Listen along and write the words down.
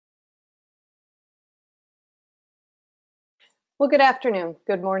Well, good afternoon,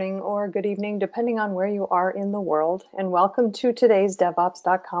 good morning, or good evening, depending on where you are in the world, and welcome to today's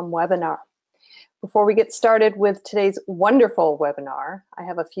DevOps.com webinar. Before we get started with today's wonderful webinar, I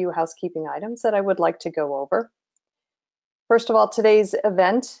have a few housekeeping items that I would like to go over. First of all, today's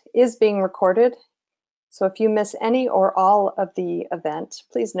event is being recorded, so if you miss any or all of the event,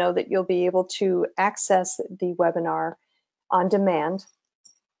 please know that you'll be able to access the webinar on demand.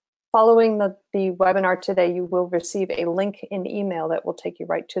 Following the webinar today, you will receive a link in email that will take you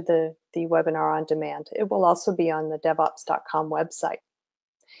right to the webinar on demand. It will also be on the DevOps.com website.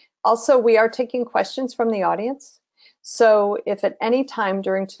 Also, we are taking questions from the audience. So if at any time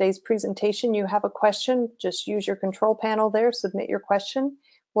during today's presentation you have a question, just use your control panel there, submit your question.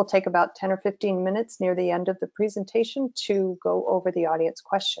 We'll take about 10 or 15 minutes near the end of the presentation to go over the audience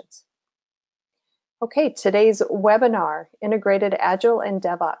questions. Okay, today's webinar, Integrated Agile and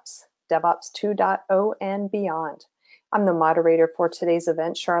DevOps, DevOps 2.0 and beyond. I'm the moderator for today's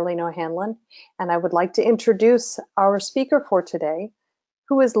event, Charlene O'Hanlon, and I would like to introduce our speaker for today,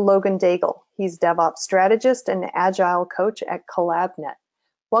 who is Logan Daigle. He's DevOps strategist and Agile coach at CollabNet.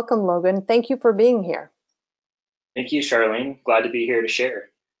 Welcome, Logan. Thank you for being here. Thank you, Charlene. Glad to be here to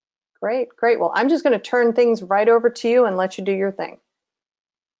share. Great, great. Well, I'm just going to turn things right over to you and let you do your thing.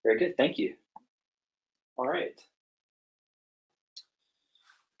 Very good. Thank you. All right.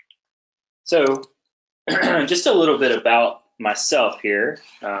 So just a little bit about myself here.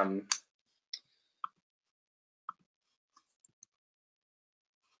 Again,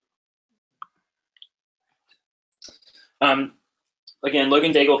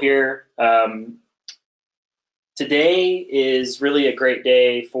 Logan Daigle here. Today is really a great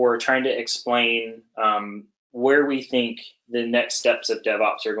day for trying to explain where we think the next steps of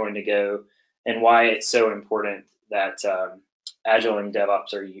DevOps are going to go and why it's so important that Agile and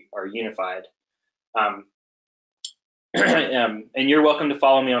DevOps are unified. And you're welcome to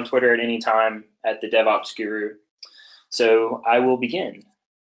follow me on Twitter at any time at the DevOps Guru. So I will begin.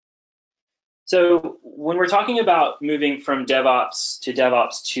 So when we're talking about moving from DevOps to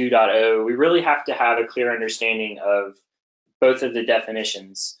DevOps 2.0, we really have to have a clear understanding of both of the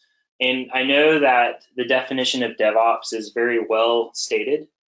definitions. And I know that the definition of DevOps is very well stated.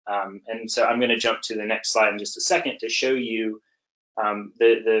 And so I'm going to jump to the next slide in just a second to show you I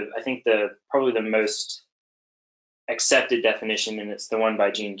think probably the most accepted definition, and it's the one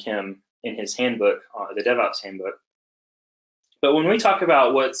by Gene Kim in his handbook, the DevOps handbook. But when we talk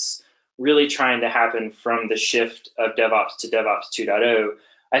about what's really trying to happen from the shift of DevOps to DevOps 2.0,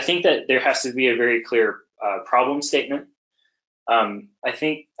 I think that there has to be a very clear problem statement. I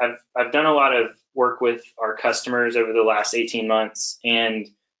think I've done a lot of work with our customers over the last 18 months, and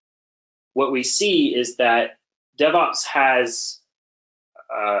what we see is that DevOps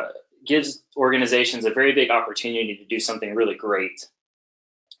gives organizations a very big opportunity to do something really great.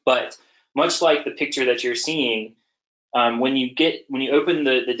 But much like the picture that you're seeing, when you open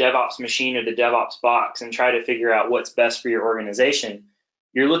the DevOps machine or the DevOps box and try to figure out what's best for your organization,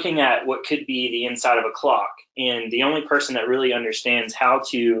 you're looking at what could be the inside of a clock. And the only person that really understands how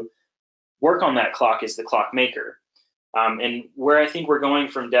to work on that clock is the clock maker. And where I think we're going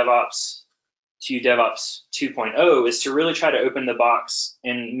from DevOps to DevOps 2.0 is to really try to open the box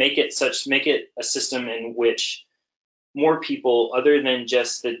and make it a system in which more people other than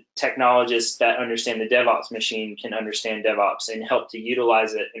just the technologists that understand the DevOps machine can understand DevOps and help to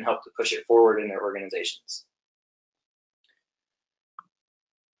utilize it and help to push it forward in their organizations.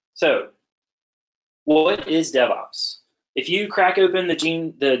 So what is DevOps? If you crack open the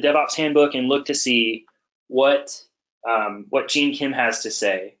DevOps handbook and look to see what Gene Kim has to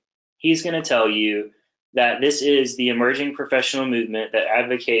say, he's going to tell you that this is the emerging professional movement that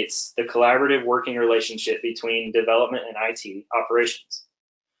advocates the collaborative working relationship between development and IT operations,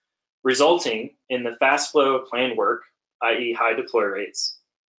 resulting in the fast flow of planned work, i.e. high deploy rates,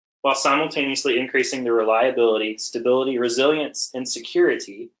 while simultaneously increasing the reliability, stability, resilience, and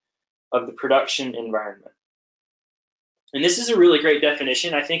security of the production environment. And this is a really great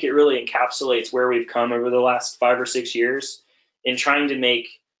definition. I think it really encapsulates where we've come over the last 5 or 6 years in trying to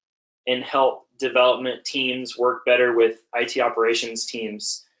make and help development teams work better with IT operations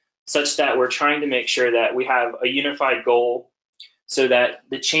teams, such that we're trying to make sure that we have a unified goal so that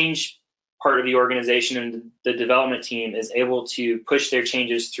the change part of the organization and the development team is able to push their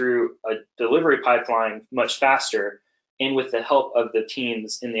changes through a delivery pipeline much faster, and with the help of the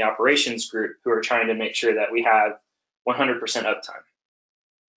teams in the operations group who are trying to make sure that we have 100% uptime,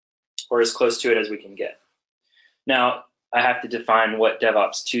 or as close to it as we can get. Now, I have to define what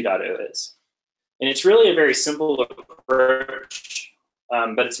DevOps 2.0 is. And it's really a very simple approach,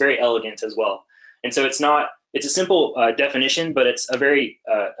 but it's very elegant as well. And so it's not it's a simple definition, but it's a very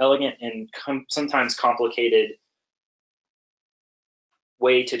elegant and sometimes complicated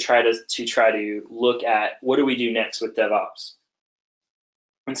way to try to look at what do we do next with DevOps.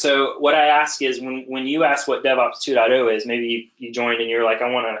 And so what I ask is when you ask what DevOps 2.0 is, maybe you joined and you're like, I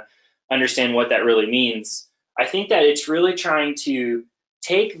want to understand what that really means. I think that it's really trying to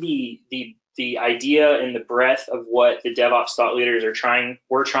take the idea and the breadth of what the DevOps thought leaders were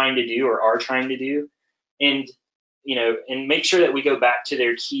trying to do, and and make sure that we go back to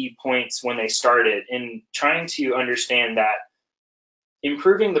their key points when they started, and trying to understand that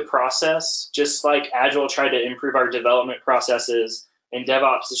improving the process, just like Agile tried to improve our development processes, and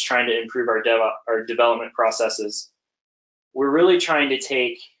DevOps is trying to improve our development processes. We're really trying to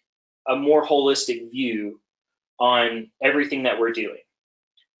take a more holistic view on everything that we're doing.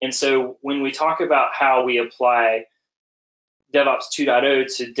 And so when we talk about how we apply DevOps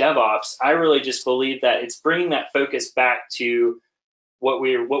 2.0 to DevOps, I really just believe that it's bringing that focus back to what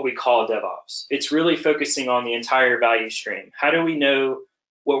we call DevOps. It's really focusing on the entire value stream. How do we know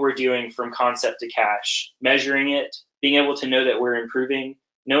what we're doing from concept to cache? Measuring it, being able to know that we're improving,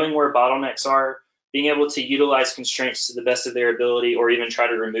 knowing where bottlenecks are, being able to utilize constraints to the best of their ability, or even try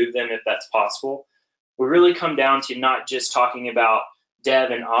to remove them if that's possible. We really come down to not just talking about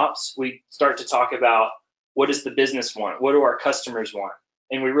dev and ops. We start to talk about what does the business want? What do our customers want?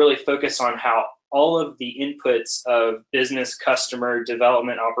 And we really focus on how all of the inputs of business, customer,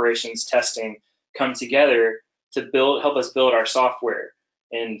 development, operations, testing come together to help us build our software.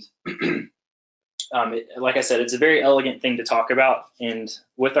 And like I said, it's a very elegant thing to talk about. And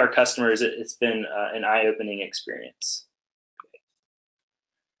with our customers, it's been an eye-opening experience.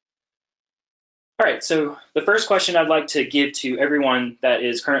 All right, so the first question I'd like to give to everyone that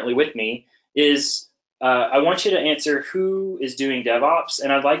is currently with me is, I want you to answer who is doing DevOps,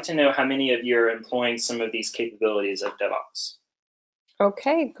 and I'd like to know how many of you are employing some of these capabilities of DevOps.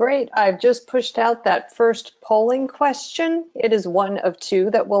 Okay, great. I've just pushed out that first polling question. It is one of two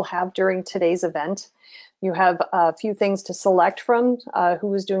that we'll have during today's event. You have a few things to select from.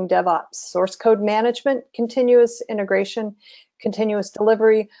 Who is doing DevOps? Source code management, continuous integration, continuous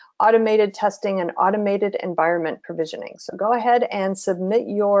delivery, automated testing, and automated environment provisioning. So go ahead and submit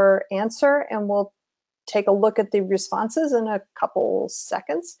your answer, and we'll take a look at the responses in a couple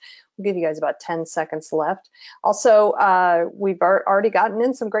seconds. We'll give you guys about 10 seconds left. Also, we've already gotten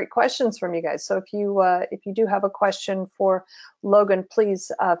in some great questions from you guys. So if you do have a question for Logan,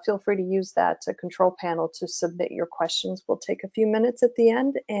 please feel free to use that control panel to submit your questions. We'll take a few minutes at the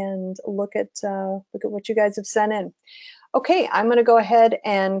end and look at what you guys have sent in. Okay, I'm going to go ahead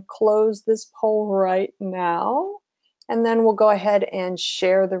and close this poll right now, and then we'll go ahead and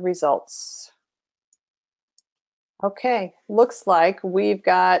share the results. Okay, looks like we've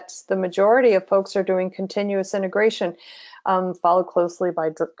got the majority of folks are doing continuous integration, followed closely by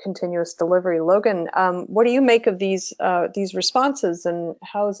continuous delivery. Logan, what do you make of these responses, and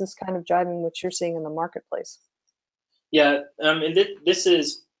how is this kind of driving what you're seeing in the marketplace? Yeah, and this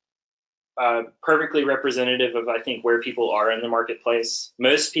is perfectly representative of, I think, where people are in the marketplace.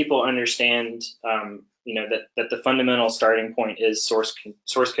 Most people understand, that the fundamental starting point is source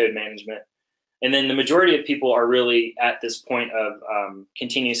code management. And then the majority of people are really at this point of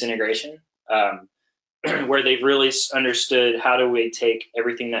continuous integration, where they've really understood how do we take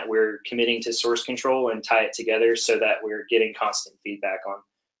everything that we're committing to source control and tie it together so that we're getting constant feedback on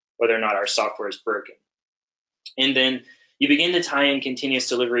whether or not our software is broken. And then you begin to tie in continuous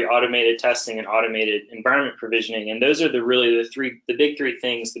delivery, automated testing, and automated environment provisioning. And those are the big three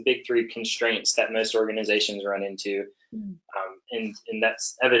things, the big three constraints that most organizations run into. And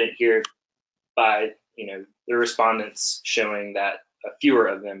that's evident here by the respondents showing that fewer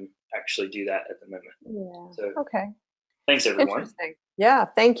of them actually do that at the moment. Yeah. So, okay. Thanks, everyone. Interesting. Yeah,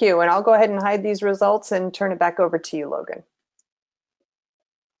 thank you. And I'll go ahead and hide these results and turn it back over to you, Logan.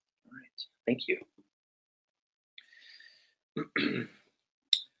 All right. Thank you.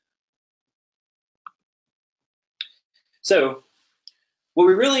 So what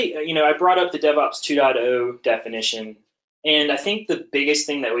we really, I brought up the DevOps 2.0 definition, and I think the biggest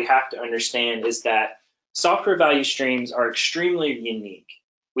thing that we have to understand is that software value streams are extremely unique.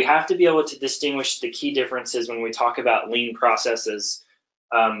 We have to be able to distinguish the key differences when we talk about lean processes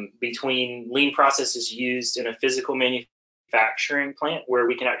between lean processes used in a physical manufacturing plant, where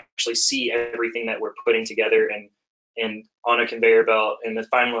we can actually see everything that we're putting together and on a conveyor belt in the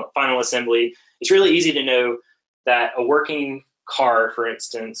final assembly. It's really easy to know that a working car, for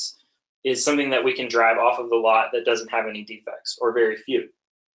instance, is something that we can drive off of the lot that doesn't have any defects, or very few,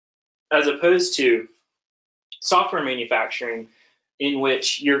 as opposed to software manufacturing, in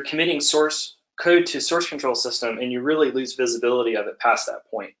which you're committing source code to source control system, and you really lose visibility of it past that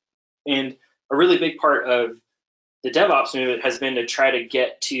point. And a really big part of the DevOps movement has been to try to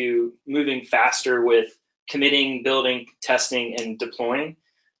get to moving faster with committing, building, testing, and deploying.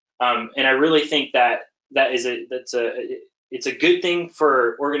 And I really think that it's a good thing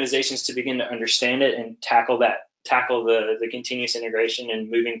for organizations to begin to understand it and tackle the continuous integration and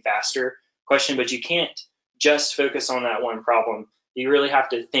moving faster question. But you can't just focus on that one problem. You really have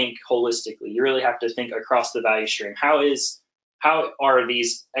to think holistically. You really have to think across the value stream. How are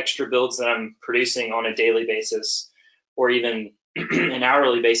these extra builds that I'm producing on a daily basis or even an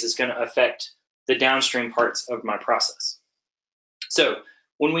hourly basis going to affect the downstream parts of my process? So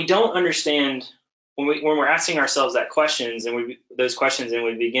when we don't understand, when we're asking ourselves those questions and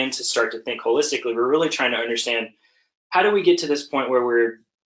we begin to start to think holistically, we're really trying to understand, how do we get to this point where we're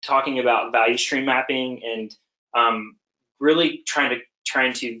talking about value stream mapping and really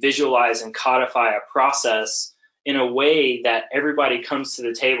trying to visualize and codify a process in a way that everybody comes to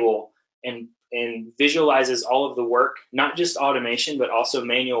the table and visualizes all of the work, not just automation, but also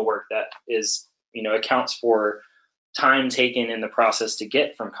manual work that is, accounts for time taken in the process to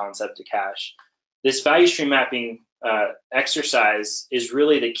get from concept to cash. This value stream mapping exercise is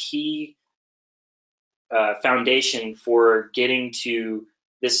really the key foundation for getting to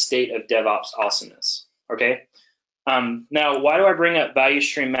this state of DevOps awesomeness. Okay. Now, why do I bring up value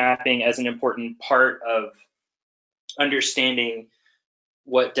stream mapping as an important part of understanding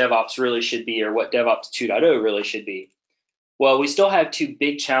what DevOps really should be, or what DevOps 2.0 really should be? Well, we still have two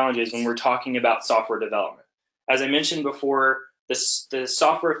big challenges when we're talking about software development. As I mentioned before, the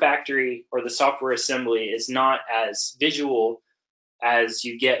software factory or the software assembly is not as visual as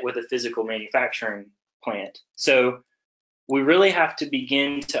you get with a physical manufacturing plant. So we really have to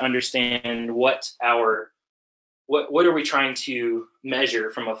begin to understand what are we trying to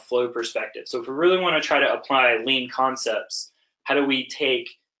measure from a flow perspective. So if we really want to try to apply lean concepts, how do we take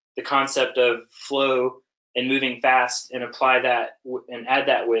the concept of flow and moving fast and apply that and add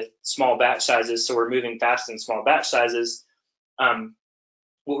that with small batch sizes, so we're moving fast in small batch sizes?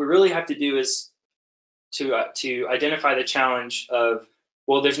 What we really have to do is to identify the challenge of,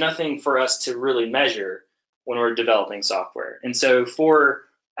 well, there's nothing for us to really measure when we're developing software. And so for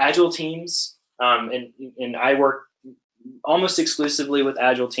Agile teams, and I work almost exclusively with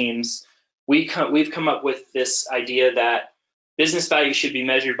Agile teams, we've come up with this idea that business value should be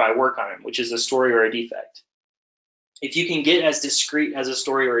measured by work item, which is a story or a defect. If you can get as discrete as a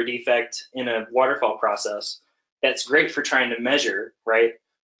story or a defect in a waterfall process, that's great for trying to measure, right?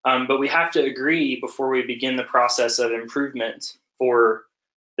 But we have to agree before we begin the process of improvement for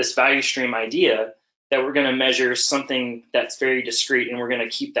this value stream idea that we're going to measure something that's very discrete and we're going to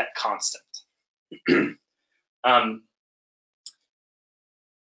keep that constant.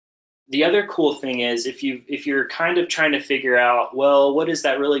 The other cool thing is if you're kind of trying to figure out, well, what does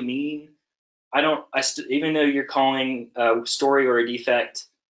that really mean? Even though you're calling a story or a defect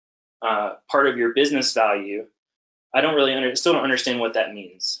part of your business value, I still don't understand what that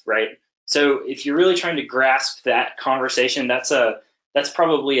means, right? So if you're really trying to grasp that conversation, that's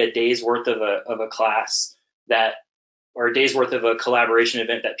probably a day's worth of a class or a day's worth of a collaboration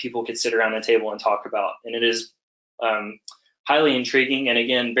event that people could sit around the table and talk about. And it is highly intriguing and,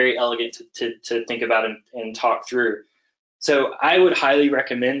 again, very elegant to think about and talk through. So I would highly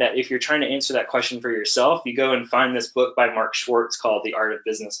recommend that if you're trying to answer that question for yourself, you go and find this book by Mark Schwartz called The Art of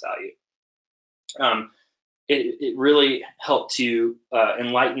Business Value. It really helped to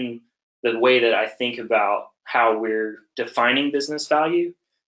enlighten the way that I think about how we're defining business value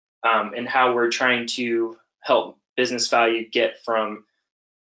and how we're trying to help business value get from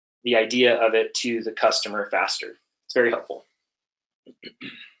the idea of it to the customer faster. It's very helpful.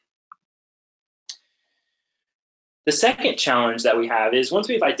 The second challenge that we have is, once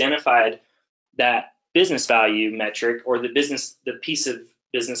we've identified that business value metric, or the piece of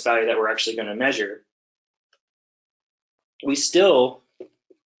business value that we're actually going to measure, we still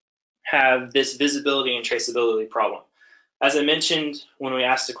have this visibility and traceability problem. As I mentioned when we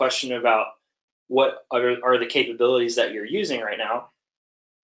asked the question about what are the capabilities that you're using right now,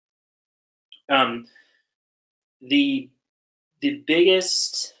 the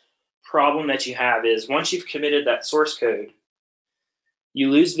biggest problem that you have is, once you've committed that source code, you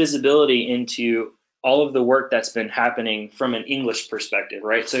lose visibility into all of the work that's been happening from an English perspective,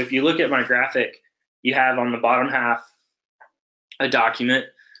 right? So if you look at my graphic, you have on the bottom half a document.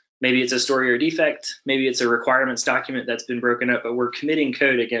 Maybe it's a story or defect. Maybe it's a requirements document that's been broken up, but we're committing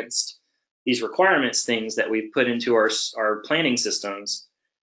code against these requirements things that we've put into our planning systems.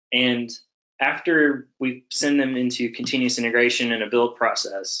 And after we send them into continuous integration and a build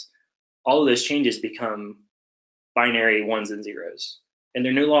process, all of those changes become binary ones and zeros, and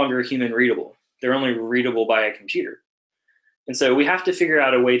they're no longer human readable. They're only readable by a computer. And so we have to figure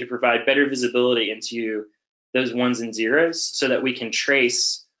out a way to provide better visibility into those ones and zeros so that we can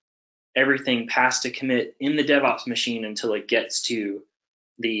trace everything past a commit in the DevOps machine until it gets to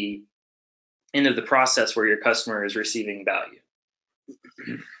the end of the process where your customer is receiving value.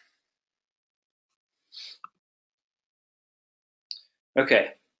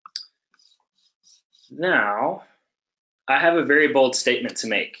 Okay. Now, I have a very bold statement to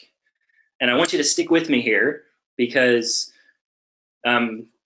make. And I want you to stick with me here because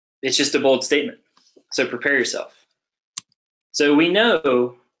it's just a bold statement. So prepare yourself. So we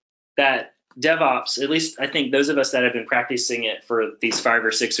know that DevOps, at least I think those of us that have been practicing it for these 5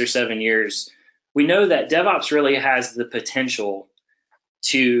 or 6 or 7 years, we know that DevOps really has the potential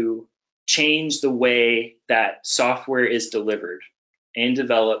to change the way that software is delivered and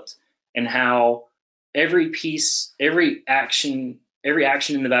developed, and how every piece, every action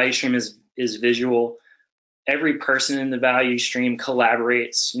in the value stream is visual. Every person in the value stream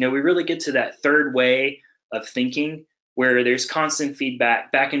collaborates. We really get to that third way of thinking where there's constant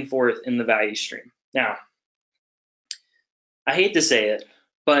feedback back and forth in the value stream. Now, I hate to say it,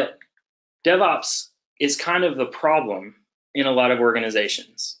 but DevOps is kind of the problem in a lot of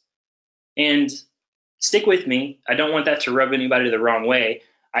organizations. And stick with me. I don't want that to rub anybody the wrong way.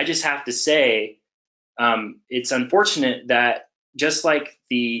 I just have to say, it's unfortunate that just like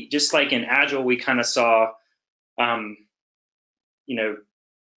in Agile, we kind of saw,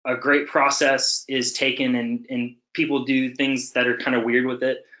 a great process is taken and people do things that are kind of weird with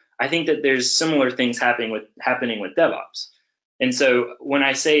it. I think that there's similar things happening with DevOps. And so when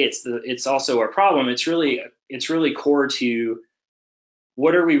I say it's also a problem, it's really core to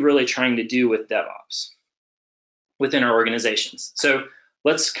what are we really trying to do with DevOps within our organizations. So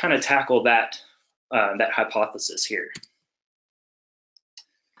let's kind of tackle that hypothesis here.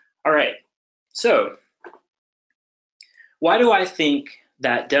 All right, so why do I think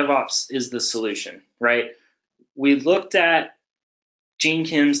that DevOps is the solution, right? We looked at Gene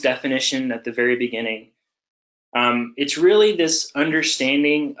Kim's definition at the very beginning. It's really this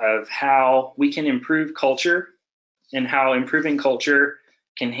understanding of how we can improve culture and how improving culture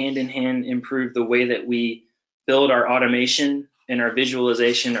can hand in hand improve the way that we build our automation and our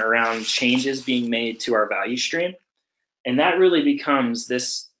visualization around changes being made to our value stream. And that really comes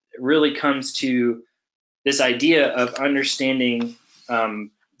to this idea of understanding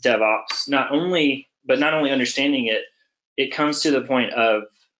DevOps, not only understanding it, it comes to the point of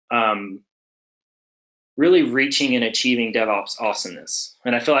really reaching and achieving DevOps awesomeness.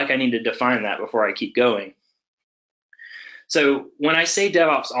 And I feel like I need to define that before I keep going. So when I say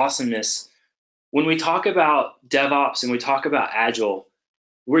DevOps awesomeness, when we talk about DevOps and we talk about Agile,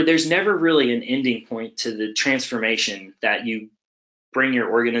 there's never really an ending point to the transformation that you bring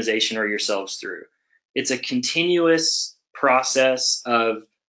your organization or yourselves through. It's a continuous process of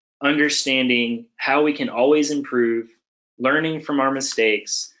understanding how we can always improve, learning from our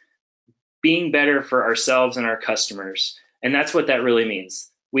mistakes, being better for ourselves and our customers. And that's what that really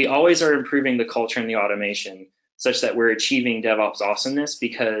means. We always are improving the culture and the automation such that we're achieving DevOps awesomeness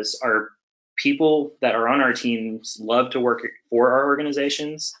because our people that are on our teams love to work for our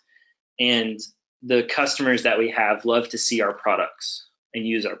organizations, and the customers that we have love to see our products and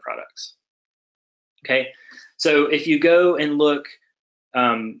use our products. Okay, so if you go and look,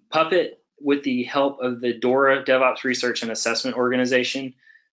 Puppet, with the help of the DORA DevOps Research and Assessment Organization,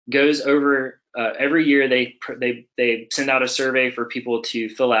 goes over every year. They send out a survey for people to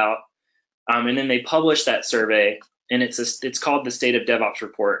fill out, and then they publish that survey, and it's called the State of DevOps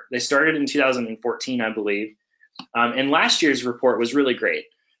Report. They started in 2014, I believe, and last year's report was really great.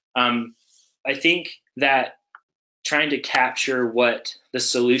 I think that trying to capture what the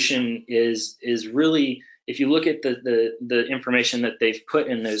solution is really, if you look at the information that they've put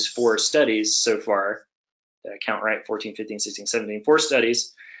in those 4 studies so far, did I count right? 14, 15, 16, 17, 4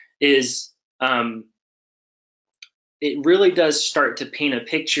 studies, is it really does start to paint a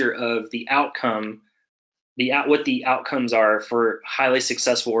picture of the outcome, what the outcomes are for highly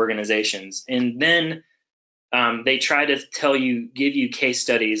successful organizations. And then they try to give you case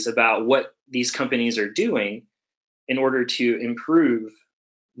studies about what these companies are doing in order to improve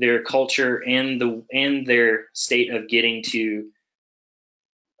their culture and their state of getting to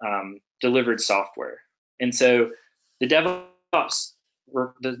delivered software. And so the DevOps,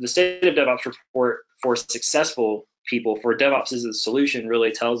 the State of DevOps report for successful people, for DevOps as a solution,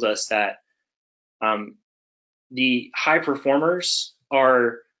 really tells us that the high performers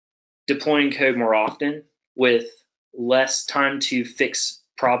are deploying code more often with less time to fix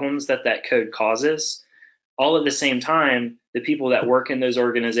problems that that code causes. All at the same time, the people that work in those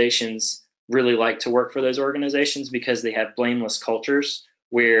organizations really like to work for those organizations because they have blameless cultures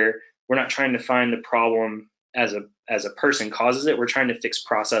where we're not trying to find the problem as a person causes it. We're trying to fix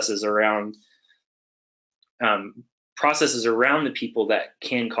processes around the people that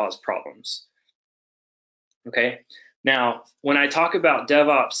can cause problems. Okay. Now, when I talk about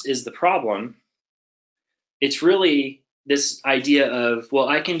DevOps is the problem, it's really this idea of, well,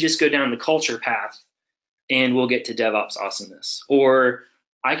 I can just go down the culture path and we'll get to DevOps awesomeness. Or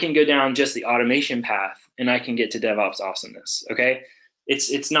I can go down just the automation path and I can get to DevOps awesomeness. Okay.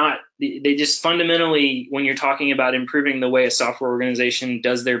 It's not, they just fundamentally, when you're talking about improving the way a software organization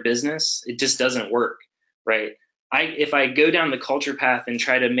does their business, it just doesn't work, right? If I go down the culture path and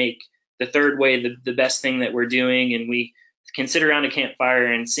try to make the third way the best thing that we're doing, and we can sit around a campfire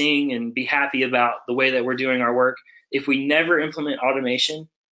and sing and be happy about the way that we're doing our work, if we never implement automation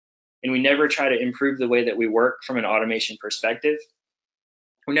and we never try to improve the way that we work from an automation perspective,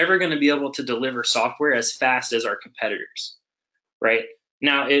 we're never going to be able to deliver software as fast as our competitors, right?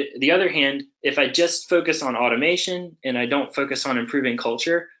 Now, the other hand, if I just focus on automation and I don't focus on improving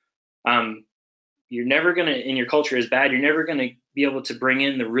culture, you're never going to, and your culture is bad, you're never going to be able to bring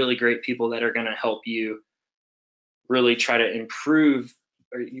in the really great people that are going to help you really try to improve,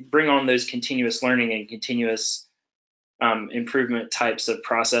 or you bring on those continuous learning and continuous improvement types of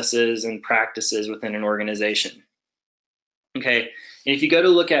processes and practices within an organization. Okay, and if you go to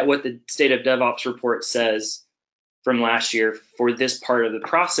look at what the State of DevOps report says from last year for this part of the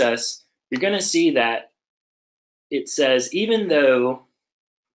process, you're going to see that it says, even though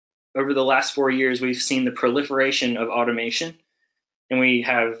over the last 4 years we've seen the proliferation of automation, and we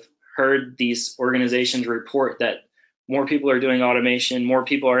have heard these organizations report that more people are doing automation, more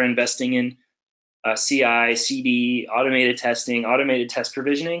people are investing in CI, CD, automated testing, automated test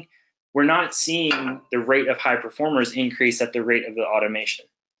provisioning, we're not seeing the rate of high performers increase at the rate of the automation.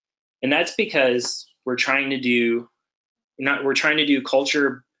 And that's because we're trying to do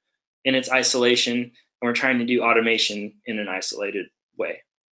culture in its isolation, and we're trying to do automation in an isolated way.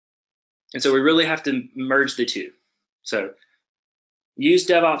 And so we really have to merge the two. So use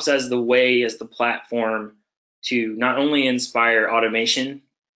DevOps as the way, as the platform to not only inspire automation,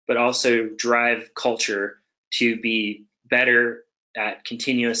 but also drive culture to be better at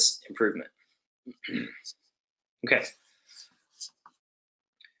continuous improvement. Okay.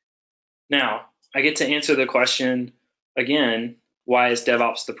 Now, I get to answer the question again, why is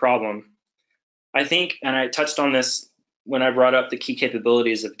DevOps the problem? I think, and I touched on this when I brought up the key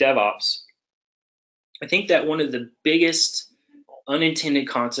capabilities of DevOps, I think that one of the biggest unintended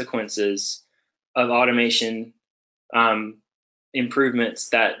consequences of automation improvements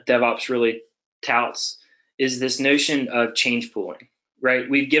that DevOps really touts is this notion of change pooling, right?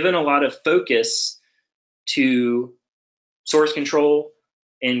 We've given a lot of focus to source control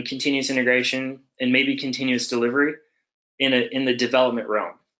and continuous integration and maybe continuous delivery in the development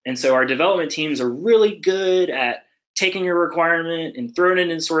realm. And so our development teams are really good at taking a requirement and throwing it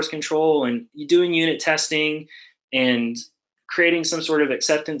in source control and doing unit testing and creating some sort of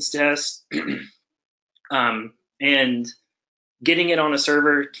acceptance test and getting it on a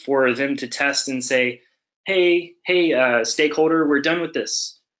server for them to test and say, hey, stakeholder, we're done with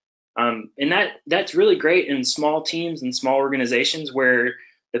this. And that's really great in small teams and small organizations where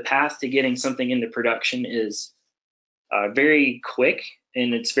the path to getting something into production is very quick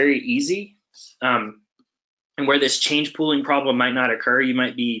and it's very easy. And where this change pooling problem might not occur, you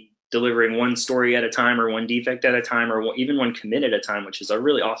might be delivering one story at a time or one defect at a time or even one commit at a time, which is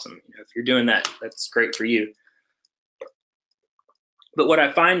really awesome. If you're doing that, that's great for you. But what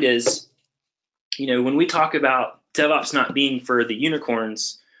I find is, when we talk about DevOps not being for the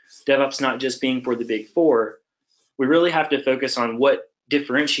unicorns, DevOps not just being for the big four, we really have to focus on what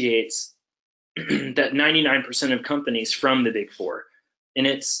differentiates that 99% of companies from the big four. And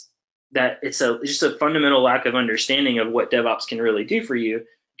it's just a fundamental lack of understanding of what DevOps can really do for you,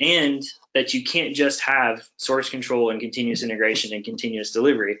 and that you can't just have source control and continuous integration and continuous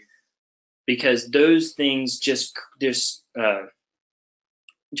delivery, because those things just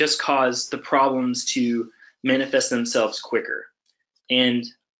cause the problems to manifest themselves quicker. And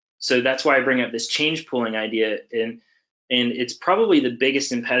so that's why I bring up this change pooling idea, and it's probably the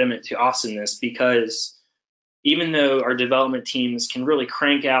biggest impediment to awesomeness, because even though our development teams can really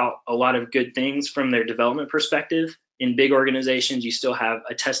crank out a lot of good things from their development perspective, in big organizations, you still have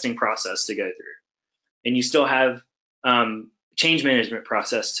a testing process to go through, and you still have change management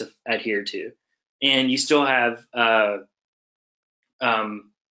process to adhere to, and you still have a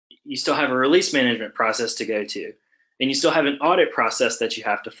release management process to go to, and you still have an audit process that you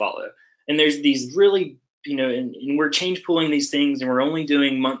have to follow. And there's these really, and we're change pooling these things, and we're only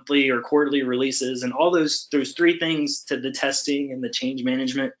doing monthly or quarterly releases, and all those three things, to the testing and the change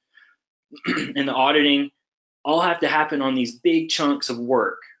management and the auditing, all have to happen on these big chunks of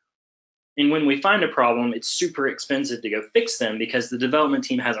work. And when we find a problem, it's super expensive to go fix them because the development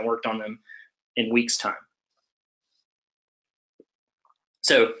team hasn't worked on them in weeks' time.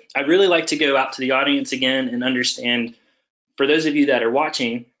 So I'd really like to go out to the audience again and understand, for those of you that are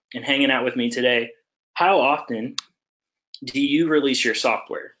watching and hanging out with me today, how often do you release your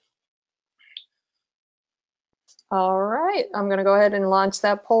software? All right, I'm going to go ahead and launch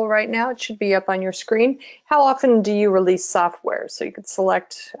that poll right now. It should be up on your screen. How often do you release software? So you could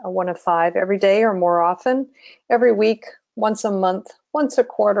select one of 5: every day or more often, every week, once a month, once a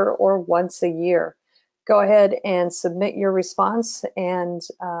quarter, or once a year. Go ahead and submit your response. And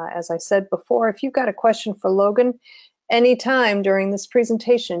as I said before, if you've got a question for Logan, anytime during this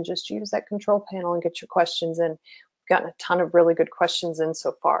presentation, just use that control panel and get your questions in. We've gotten a ton of really good questions in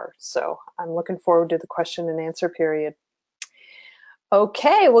so far, so I'm looking forward to the question and answer period.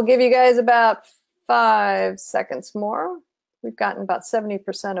 Okay, we'll give you guys about 5 seconds more. We've gotten about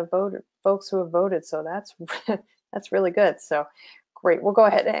 70% of folks who have voted, so that's really good. So great, we'll go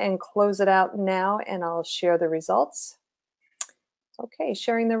ahead and close it out now, and I'll share the results. Okay,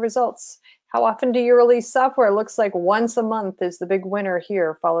 sharing the results. How often do you release software? Looks like once a month is the big winner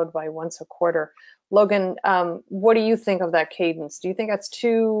here, followed by once a quarter. Logan, what do you think of that cadence? Do you think that's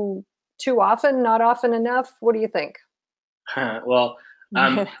too often, not often enough? What do you think? Well,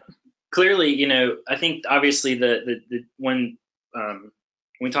 clearly, I think obviously when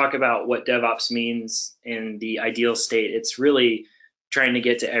we talk about what DevOps means in the ideal state, it's really trying to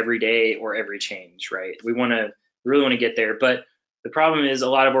get to every day or every change, right? We really want to get there. But the problem is, a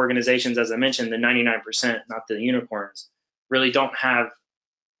lot of organizations, as I mentioned, the 99%, not the unicorns, really don't have,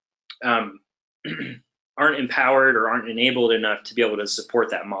 aren't empowered or aren't enabled enough to be able to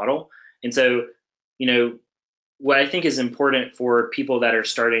support that model. And so, what I think is important for people that are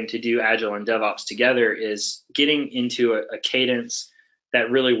starting to do Agile and DevOps together is getting into a cadence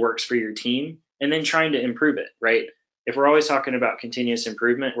that really works for your team, and then trying to improve it, right? If we're always talking about continuous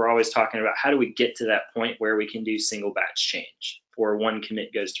improvement, we're always talking about how do we get to that point where we can do single batch change, or one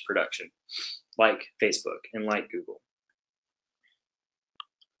commit goes to production, like Facebook and like Google.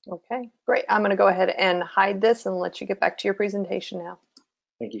 Okay, great. I'm going to go ahead and hide this and let you get back to your presentation now.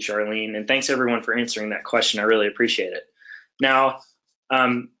 Thank you, Charlene. And thanks everyone for answering that question. I really appreciate it. Now,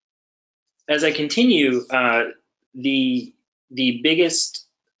 as I continue, the biggest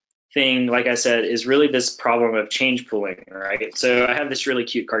thing, like I said, is really this problem of change pooling, right? So I have this really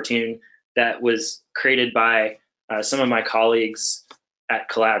cute cartoon that was created by some of my colleagues at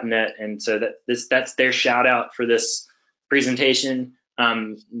CollabNet. And so that's their shout out for this presentation.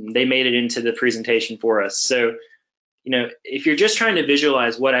 They made it into the presentation for us. So, if you're just trying to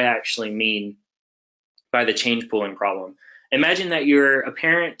visualize what I actually mean by the change pooling problem, imagine that you're a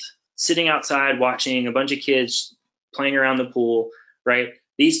parent sitting outside watching a bunch of kids playing around the pool, right?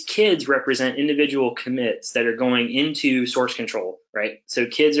 These kids represent individual commits that are going into source control, right? So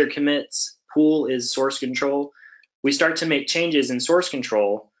kids are commits, pool is source control. We start to make changes in source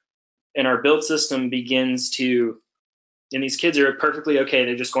control, and our build system begins to, and these kids are perfectly okay.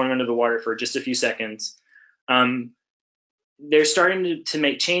 They're just going under the water for just a few seconds. They're starting to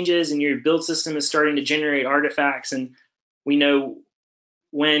make changes, and your build system is starting to generate artifacts. And we know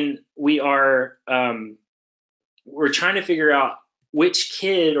when we are, we're trying to figure out which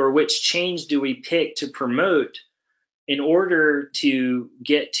kid or which change do we pick to promote in order to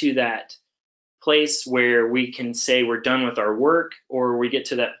get to that place where we can say we're done with our work, or we get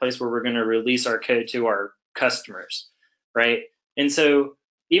to that place where we're going to release our code to our customers, right? And so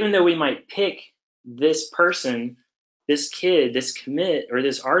even though we might pick this person, this kid, this commit, or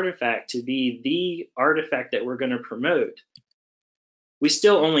this artifact to be the artifact that we're going to promote, we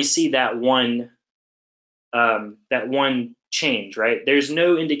still only see that one change, right? There's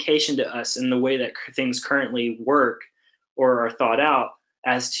no indication to us in the way that things currently work or are thought out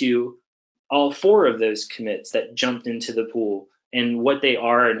as to all 4 of those commits that jumped into the pool and what they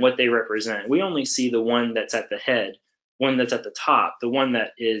are and what they represent. We only see the one that's at the head, one that's at the top, the one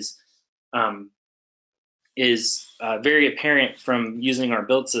that is very apparent from using our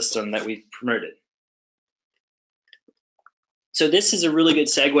build system that we've promoted. So this is a really good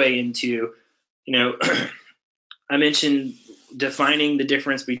segue into, I mentioned defining the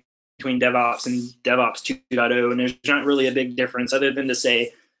difference between DevOps and DevOps 2.0, and there's not really a big difference other than to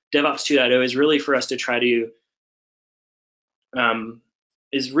say DevOps 2.0 is really for us to try to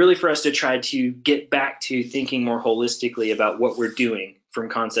is really for us to try to get back to thinking more holistically about what we're doing from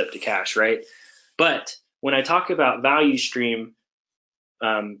concept to cash, right? But when I talk about value streams,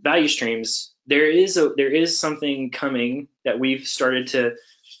 there is something coming that we've started to,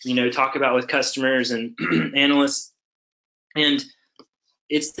 talk about with customers and analysts, and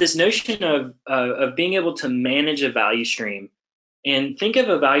it's this notion of being able to manage a value stream, and think of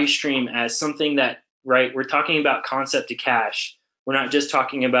a value stream as something that, right, we're talking about concept to cash. We're not just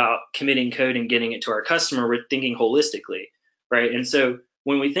talking about committing code and getting it to our customer. We're thinking holistically, right? And so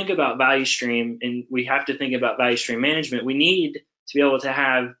when we think about value stream and we have to think about value stream management, we need to be able to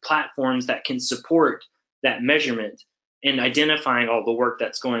have platforms that can support that measurement and identifying all the work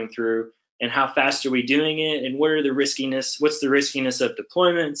that's going through and how fast are we doing it and what's the riskiness of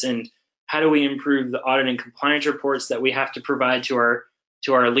deployments, and how do we improve the audit and compliance reports that we have to provide to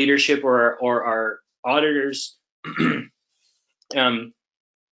our leadership or our auditors.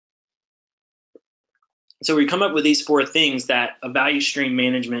 So we come up with these 4 things that a value stream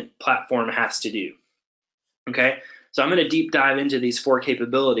management platform has to do. Okay, so I'm going to deep dive into these 4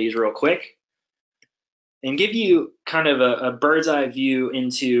 capabilities real quick and give you kind of a bird's eye view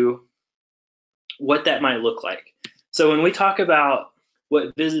into what that might look like. So when we talk about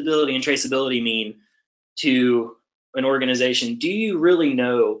what visibility and traceability mean to an organization, do you really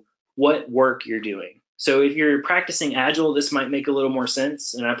know what work you're doing? So if you're practicing Agile, this might make a little more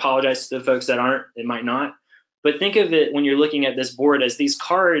sense, and I apologize to the folks that aren't, it might not. But think of it when you're looking at this board as these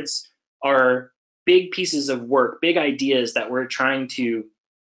cards are big pieces of work, big ideas that we're trying to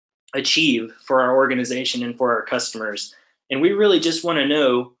achieve for our organization and for our customers. And we really just want to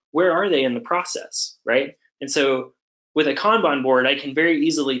know, where are they in the process, right? And so with a Kanban board, I can very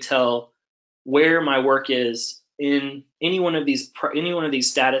easily tell where my work is in any one of these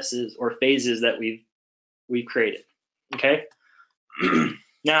statuses or phases that we've created. Okay.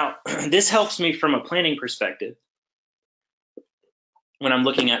 Now, this helps me from a planning perspective when I'm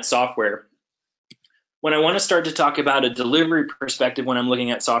looking at software. When I want to start to talk about a delivery perspective when I'm looking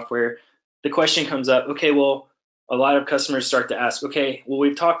at software, the question comes up, okay, well, a lot of customers start to ask, okay, well,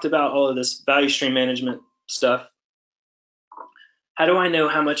 we've talked about all of this value stream management stuff. How do I know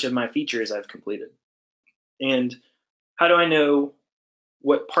how much of my features I've completed? And how do I know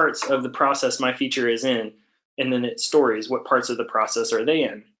what parts of the process my feature is in? And then it stories, what parts of the process are they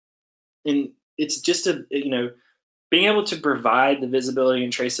in? And it's just being able to provide the visibility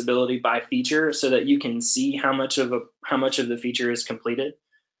and traceability by feature so that you can see how much of the feature is completed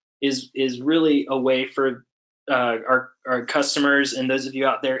is really a way for our customers and those of you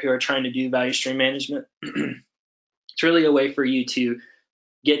out there who are trying to do value stream management. It's really a way for you to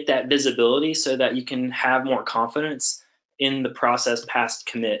get that visibility so that you can have more confidence in the process past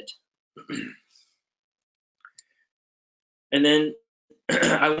commit. And then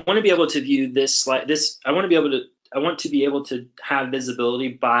I want to be able to view this slide. I want to be able to have visibility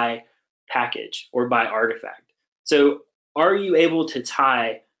by package or by artifact. So are you able to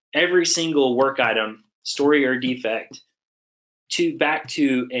tie every single work item, story or defect, back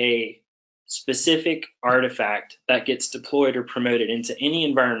to a specific artifact that gets deployed or promoted into any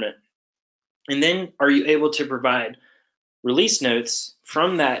environment? And then are you able to provide release notes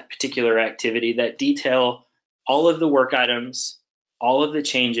from that particular activity that detail all of the work items, all of the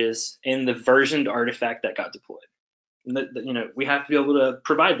changes, and the versioned artifact that got deployed? And we have to be able to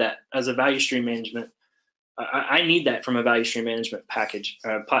provide that as a value stream management. I need that from a value stream management package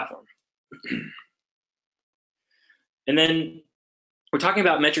platform. And then we're talking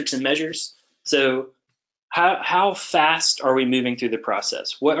about metrics and measures. So how fast are we moving through the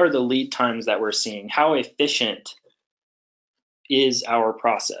process? What are the lead times that we're seeing? How efficient is our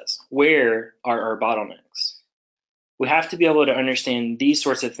process? Where are our bottlenecks? We have to be able to understand these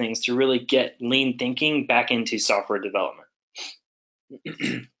sorts of things to really get lean thinking back into software development.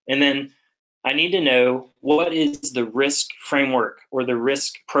 And then I need to know what is the risk framework or the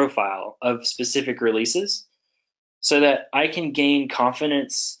risk profile of specific releases so that I can gain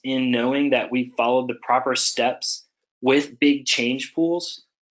confidence in knowing that we followed the proper steps with big change pools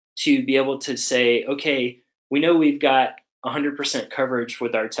to be able to say, okay, we know we've got 100% coverage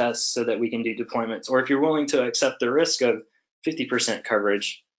with our tests so that we can do deployments. Or if you're willing to accept the risk of 50%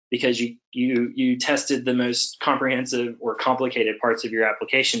 coverage because you tested the most comprehensive or complicated parts of your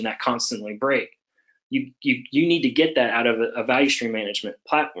application that constantly break, you need to get that out of a value stream management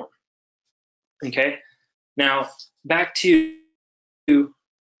platform. Okay, now back to the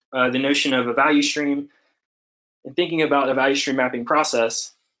notion of a value stream and thinking about a value stream mapping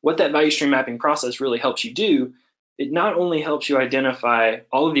process. What that value stream mapping process really helps you do, it not only helps you identify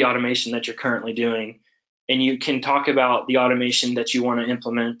all of the automation that you're currently doing and you can talk about the automation that you want to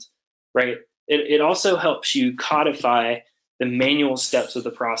implement, right? It also helps you codify the manual steps of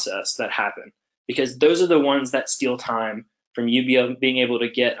the process that happen, because those are the ones that steal time from you being able to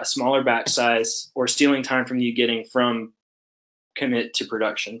get a smaller batch size, or stealing time from you getting from commit to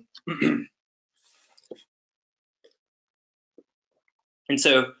production. And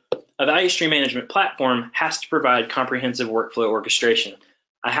so a value stream management platform has to provide comprehensive workflow orchestration.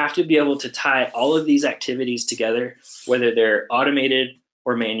 I have to be able to tie all of these activities together, whether they're automated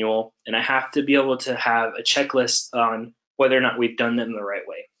or manual, and I have to be able to have a checklist on whether or not we've done them the right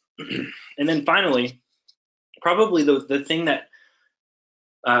way. And then finally, probably the thing that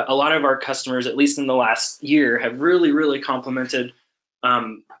a lot of our customers, at least in the last year, have really complimented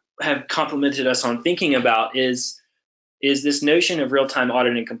us on thinking about is this notion of real-time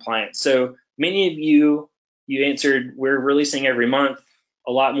audit and compliance. So many of you answered, we're releasing every month.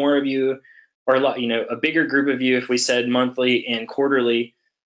 A lot more of you, or a bigger group of you, if we said monthly and quarterly,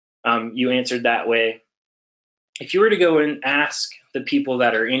 you answered that way. If you were to go and ask the people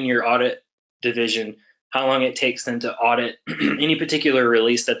that are in your audit division how long it takes them to audit any particular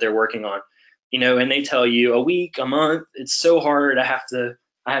release that they're working on, and they tell you a week, a month, it's so hard. I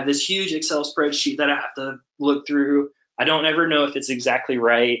have this huge Excel spreadsheet that I have to look through. I don't ever know if it's exactly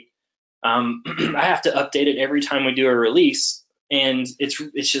right. I have to update it every time we do a release, and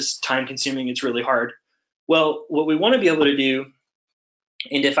it's just time consuming. It's really hard. Well, what we want to be able to do,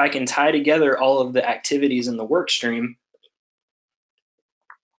 and if I can tie together all of the activities in the work stream,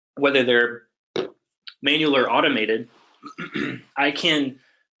 whether they're manual or automated, I can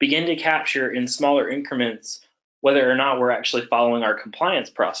begin to capture in smaller increments whether or not we're actually following our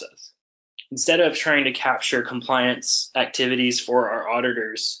compliance process. Instead of trying to capture compliance activities for our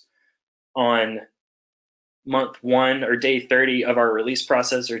auditors on month 1 or day 30 of our release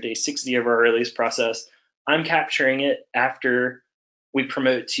process or day 60 of our release process, I'm capturing it after we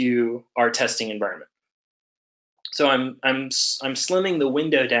promote to our testing environment. So I'm slimming the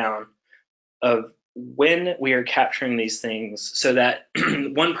window down of when we are capturing these things, so that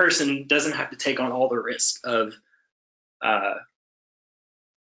one person doesn't have to take on all the risk of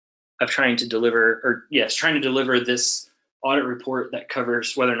trying to deliver this audit report that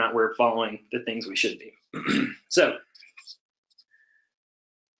covers whether or not we're following the things we should be. So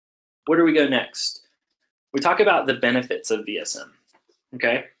where do we go next? We talk about the benefits of VSM,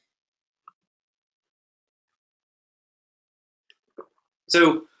 okay?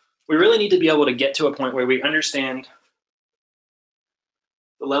 So we really need to be able to get to a point where we understand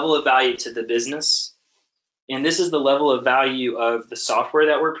the level of value to the business. And this is the level of value of the software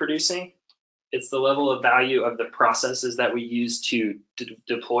that we're producing. It's the level of value of the processes that we use to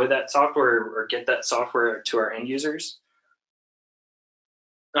deploy that software or get that software to our end users.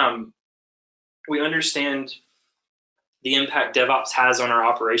 We understand the impact DevOps has on our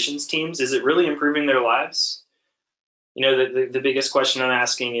operations teams. Is it really improving their lives? The biggest question I'm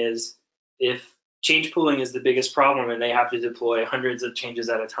asking is, if change pooling is the biggest problem and they have to deploy hundreds of changes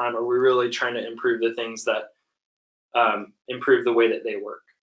at a time, are we really trying to improve the things that improve the way that they work?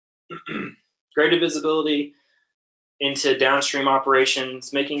 Greater visibility into downstream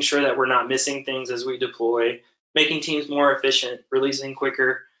operations, making sure that we're not missing things as we deploy, making teams more efficient, releasing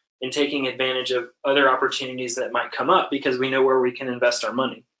quicker, and taking advantage of other opportunities that might come up because we know where we can invest our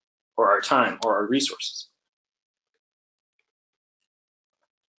money or our time or our resources.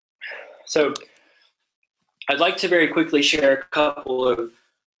 So I'd like to very quickly share a couple of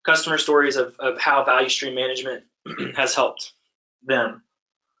customer stories of how value stream management has helped them.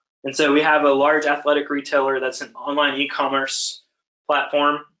 And so we have a large athletic retailer that's an online e-commerce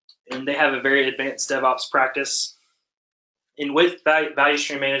platform, and they have a very advanced DevOps practice. And with value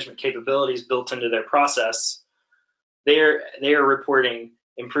stream management capabilities built into their process, they are reporting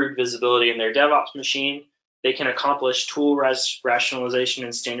improved visibility in their DevOps machine. They can accomplish tool rationalization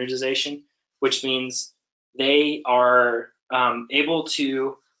and standardization, which means they are able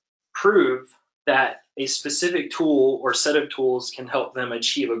to prove that a specific tool or set of tools can help them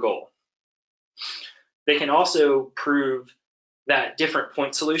achieve a goal. They can also prove that different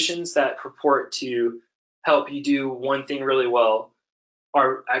point solutions that purport to help you do one thing really well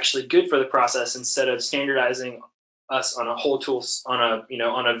are actually good for the process, instead of standardizing us on a whole tool, on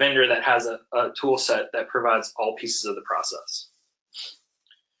a vendor that has a tool set that provides all pieces of the process.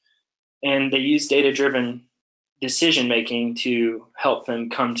 And they use data-driven decision-making to help them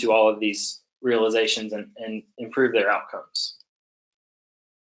come to all of these realizations and improve their outcomes.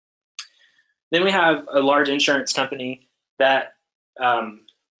 Then we have a large insurance company that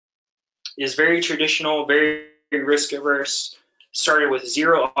is very traditional, very risk-averse, started with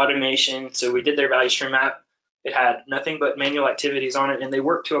zero automation. So we did their value stream map. It had nothing but manual activities on it, and they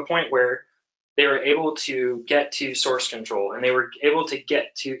worked to a point where they were able to get to source control, and they were able to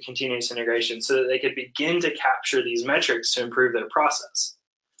get to continuous integration so that they could begin to capture these metrics to improve their process.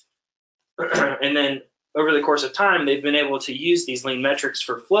 And then over the course of time, they've been able to use these lean metrics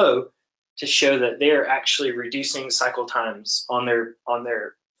for flow to show that they are actually reducing cycle times on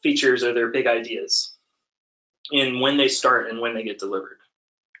their features or their big ideas in when they start and when they get delivered.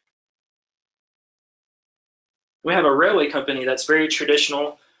 We have a railway company that's very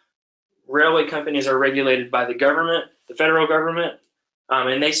traditional. Railway companies are regulated by the government, the federal government,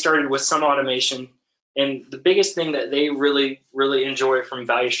 and they started with some automation. And the biggest thing that they really, really enjoy from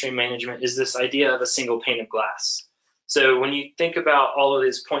value stream management is this idea of a single pane of glass. So when you think about all of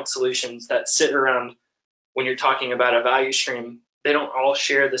these point solutions that sit around when you're talking about a value stream, they don't all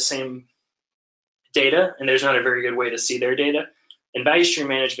share the same data, and there's not a very good way to see their data. And value stream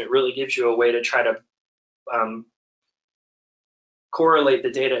management really gives you a way to try to correlate the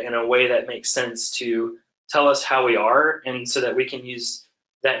data in a way that makes sense to tell us how we are, and so that we can use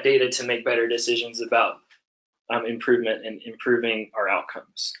that data to make better decisions about improvement and improving our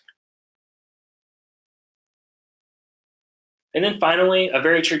outcomes. And then finally, a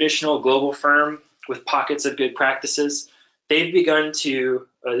very traditional global firm with pockets of good practices. They've begun to,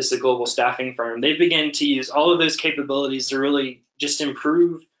 this is a global staffing firm, they've begun to use all of those capabilities to really just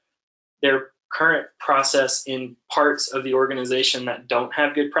improve their current process in parts of the organization that don't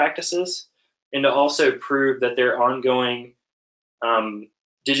have good practices, and to also prove that their ongoing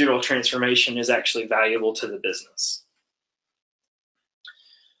digital transformation is actually valuable to the business.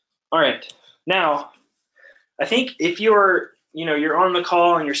 All right, now, I think if you're on the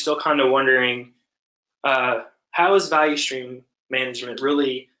call and you're still kind of wondering, how is value stream management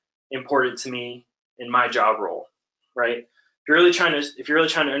really important to me in my job role, right? If you're really trying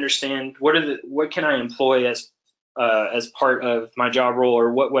to understand what can I employ as part of my job role,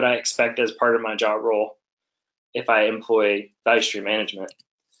 or what would I expect as part of my job role if I employ value stream management.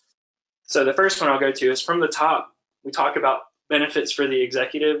 So the first one I'll go to is from the top. We talk about benefits for the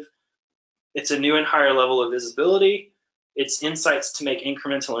executive. It's a new and higher level of visibility. It's insights to make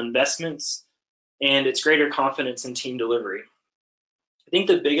incremental investments, and it's greater confidence in team delivery. I think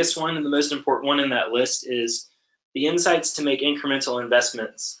the biggest one and the most important one in that list is the insights to make incremental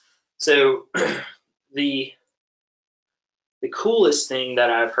investments. So the coolest thing that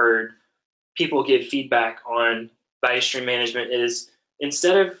I've heard people give feedback on value stream management is,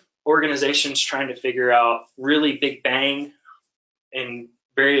 instead of organizations trying to figure out really big bang and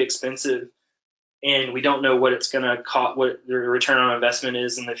very expensive, and we don't know what it's going to cost, what the return on investment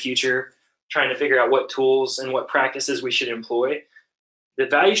is in the future, trying to figure out what tools and what practices we should employ. The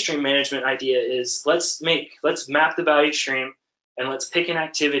value stream management idea is, let's map the value stream, and let's pick an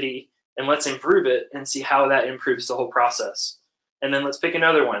activity and let's improve it and see how that improves the whole process. And then let's pick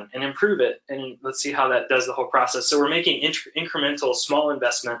another one and improve it, and let's see how that does the whole process. So we're making incremental small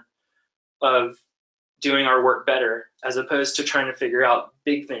investment of doing our work better, as opposed to trying to figure out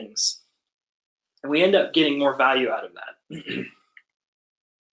big things. And we end up getting more value out of that.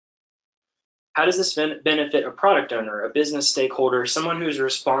 How does this benefit a product owner, a business stakeholder, someone who's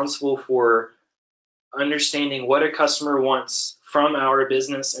responsible for understanding what a customer wants from our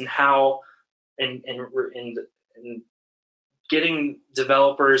business, and how, and getting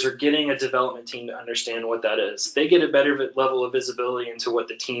developers or getting a development team to understand what that is? They get a better level of visibility into what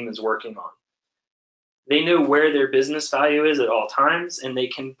the team is working on. They know where their business value is at all times, and they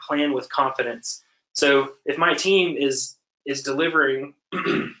can plan with confidence. So if my team is delivering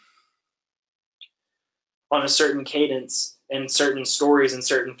on a certain cadence and certain stories and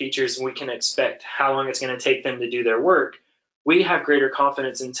certain features, and we can expect how long it's going to take them to do their work, we have greater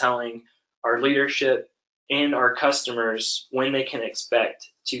confidence in telling our leadership and our customers when they can expect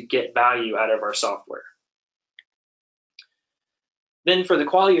to get value out of our software. Then for the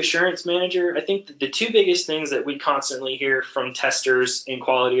quality assurance manager, I think that the two biggest things that we constantly hear from testers in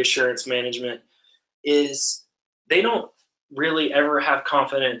quality assurance management is they don't really ever have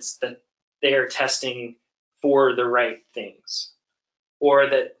confidence that they are testing for the right things, or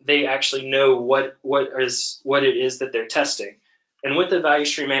that they actually know what it is that they're testing. And with the value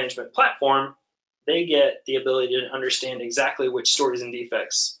stream management platform, they get the ability to understand exactly which stories and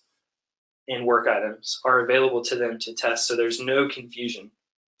defects and work items are available to them to test, so there's no confusion.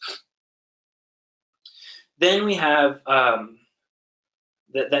 Then we have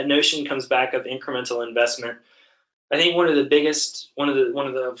that notion comes back of incremental investment. I think one of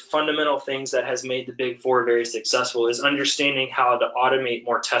the fundamental things that has made the Big Four very successful is understanding how to automate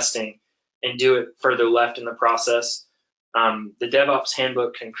more testing and do it further left in the process. The DevOps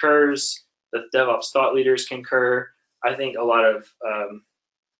handbook concurs. The DevOps thought leaders concur. I think a lot of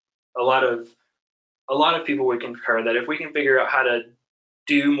people would concur that if we can figure out how to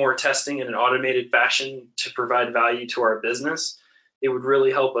do more testing in an automated fashion to provide value to our business, it would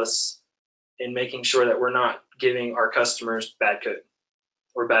really help us in making sure that we're not giving our customers bad code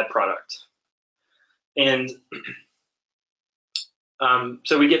or bad product. And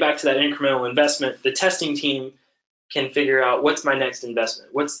so we get back to that incremental investment. The testing team can figure out what's my next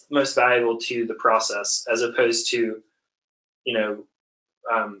investment, what's most valuable to the process, as opposed to,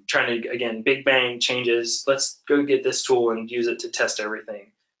 trying to, again, big bang changes. Let's go get this tool and use it to test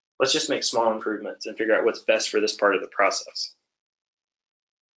everything. Let's just make small improvements and figure out what's best for this part of the process.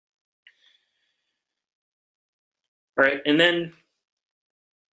 All right, and then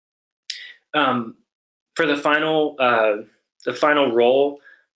for the final role,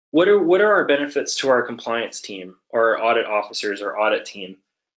 what are our benefits to our compliance team or our audit officers or audit team?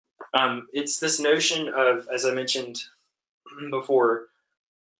 It's this notion of, as I mentioned before,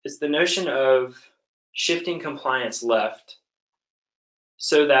 it's the notion of shifting compliance left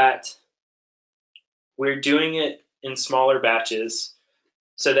so that we're doing it in smaller batches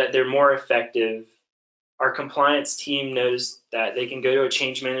so that they're more effective. Our compliance team knows that they can go to a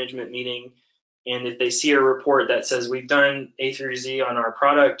change management meeting, and if they see a report that says we've done A through Z on our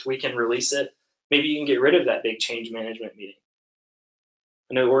product, we can release it. Maybe you can get rid of that big change management meeting.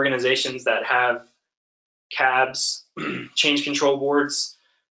 I know organizations that have cabs, change control boards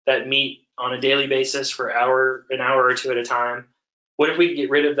that meet on a daily basis for an hour or two at a time. What if we could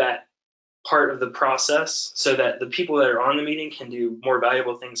get rid of that part of the process so that the people that are on the meeting can do more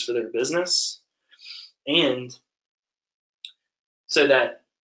valuable things for their business, and so that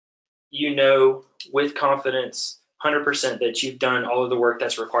you know with confidence 100% that you've done all of the work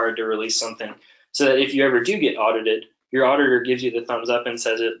that's required to release something, so that if you ever do get audited, your auditor gives you the thumbs up and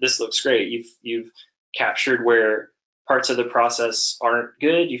says, this looks great. You've captured where parts of the process aren't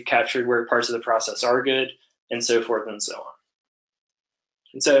good, you've captured where parts of the process are good, and so forth and so on.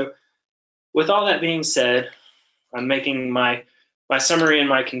 And so with all that being said, I'm making my summary and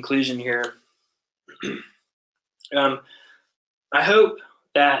my conclusion here. I hope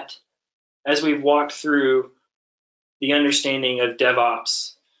that as we've walked through the understanding of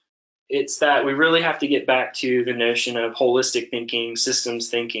DevOps, it's that we really have to get back to the notion of holistic thinking, systems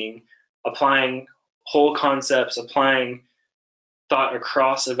thinking, applying whole concepts, applying thought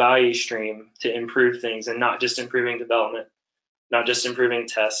across a value stream to improve things, and not just improving development, not just improving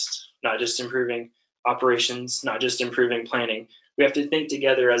tests, not just improving operations, not just improving planning. We have to think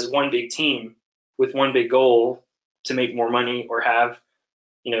together as one big team with one big goal to make more money or have,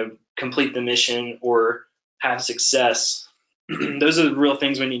 complete the mission or have success. Those are the real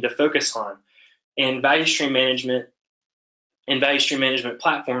things we need to focus on. And value stream management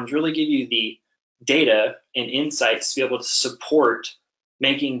platforms really give you the data and insights to be able to support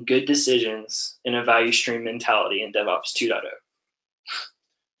making good decisions in a value stream mentality in DevOps 2.0.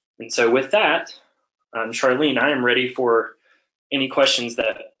 And so with that, Charlene, I am ready for any questions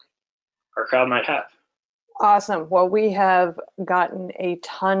that our crowd might have. Awesome. Well, we have gotten a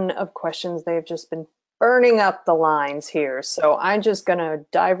ton of questions. They've just been burning up the lines here. So I'm just going to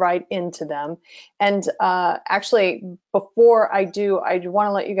dive right into them. And actually, before I do, I want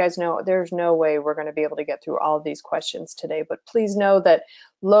to let you guys know there's no way we're going to be able to get through all of these questions today. But please know that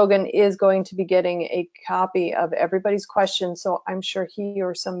Logan is going to be getting a copy of everybody's questions. So I'm sure he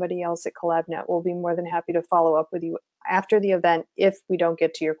or somebody else at CollabNet will be more than happy to follow up with you after the event if we don't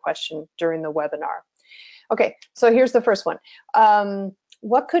get to your question during the webinar. Okay, so here's the first one.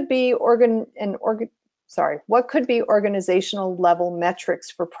 What could be organizational level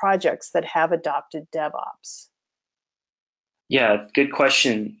metrics for projects that have adopted DevOps? Yeah, good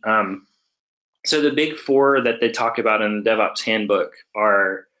question. So the big four that they talk about in the DevOps handbook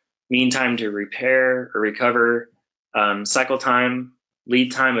are mean time to repair or recover, cycle time,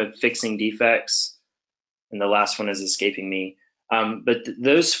 lead time of fixing defects, and the last one is escaping me. But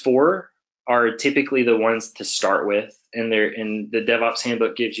those four are typically the ones to start with, and the DevOps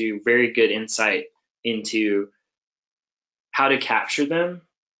handbook gives you very good insight into how to capture them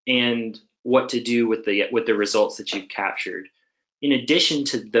and what to do with the results that you've captured. In addition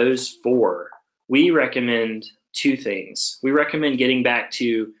to those four, we recommend two things. We recommend getting back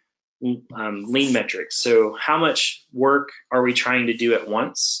to lean metrics. So how much work are we trying to do at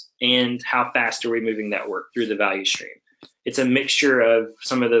once, and how fast are we moving that work through the value stream? It's a mixture of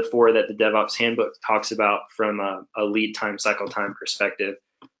some of the four that the DevOps handbook talks about from a lead time, cycle time perspective,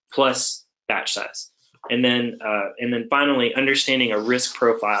 plus batch size. And then finally, understanding a risk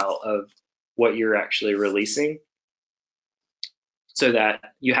profile of what you're actually releasing. so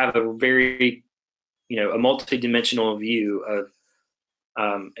that you have a very, a multi-dimensional view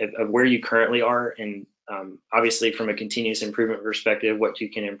of where you currently are, and obviously from a continuous improvement perspective, what you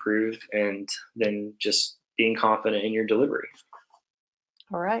can improve, and then just being confident in your delivery.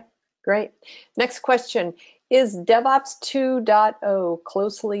 All right, great. Next question. Is DevOps 2.0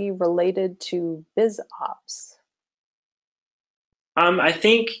 closely related to BizOps? I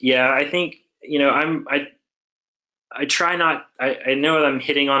think, I try not, I know I'm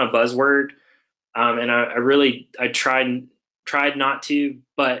hitting on a buzzword, and I tried not to,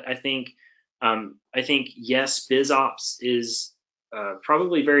 but I think yes, BizOps is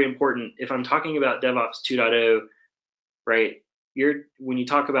probably very important. If I'm talking about DevOps 2.0, right? When you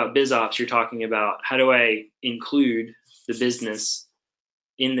talk about BizOps, you're talking about how do I include the business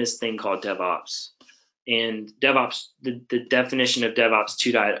in this thing called DevOps. And DevOps, the definition of DevOps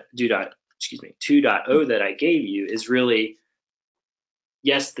 2.0 that I gave you is really,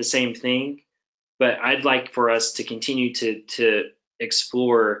 yes, the same thing, but I'd like for us to continue to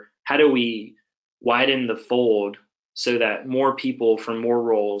explore how do we widen the fold so that more people from more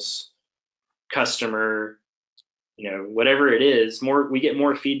roles, customer, whatever it is, we get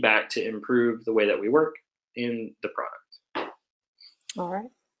more feedback to improve the way that we work in the product. All right,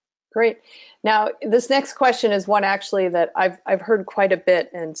 great. Now, this next question is one actually that I've heard quite a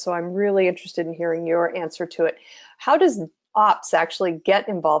bit, and so I'm really interested in hearing your answer to it. How does ops actually get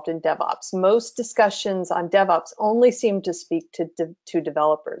involved in DevOps? Most discussions on DevOps only seem to speak to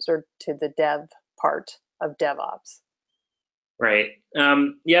developers or to the dev part of DevOps. Right.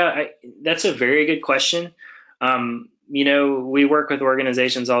 That's a very good question. We work with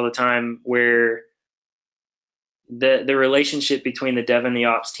organizations all the time where the relationship between the dev and the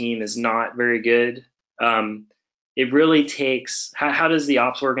ops team is not very good. It really takes, how does the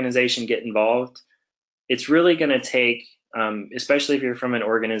ops organization get involved? It's really going to take, especially if you're from an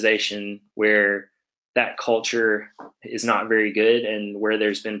organization where that culture is not very good and where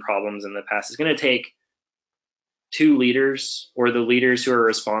there's been problems in the past, it's going to take two leaders, or the leaders who are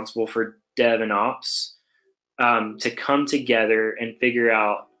responsible for dev and ops, to come together and figure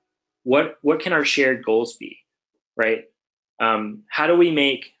out what can our shared goals be, right? How do we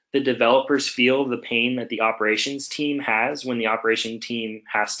make the developers feel the pain that the operations team has when the operation team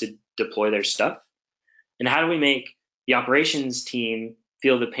has to deploy their stuff? And how do we make the operations team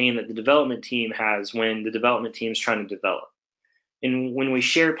feel the pain that the development team has when the development team is trying to develop? And when we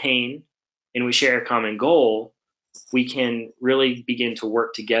share pain and we share a common goal, we can really begin to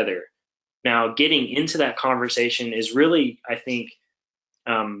work together. Now, getting into that conversation is really, I think,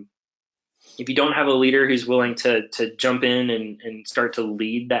 if you don't have a leader who's willing to jump in and start to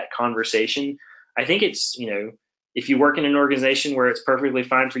lead that conversation, I think it's, if you work in an organization where it's perfectly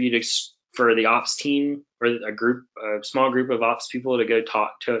fine for for the ops team or a small group of ops people to go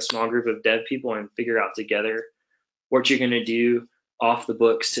talk to a small group of dev people and figure out together what you're going to do off the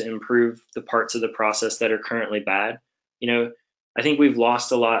books to improve the parts of the process that are currently bad. I think we've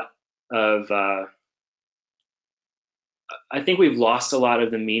lost a lot of the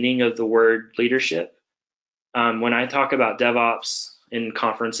meaning of the word leadership. When I talk about DevOps in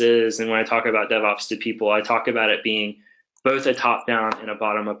conferences and when I talk about DevOps to people, I talk about it being both a top-down and a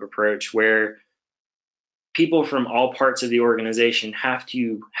bottom-up approach where people from all parts of the organization have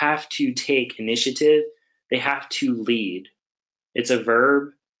to take initiative. They have to lead. It's a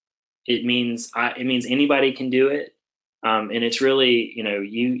verb. It means anybody can do it. And it's really,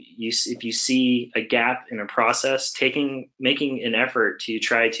 if you see a gap in a process, making an effort to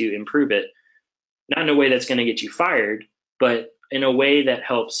try to improve it, not in a way that's going to get you fired, but in a way that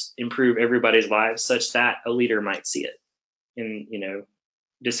helps improve everybody's lives such that a leader might see it and,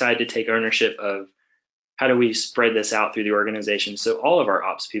 decide to take ownership of how do we spread this out through the organization so all of our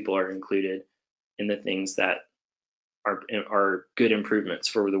ops people are included in the things that are good improvements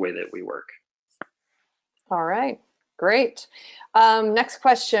for the way that we work. All right, great. Next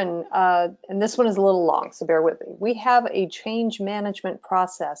question, and this one is a little long, so bear with me. We have a change management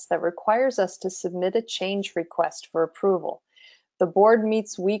process that requires us to submit a change request for approval. The board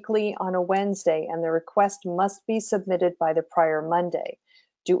meets weekly on a Wednesday, and the request must be submitted by the prior Monday.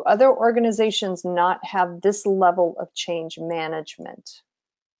 Do other organizations not have this level of change management?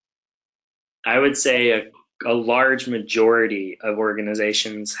 I would say a large majority of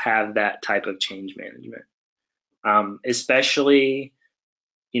organizations have that type of change management. Especially,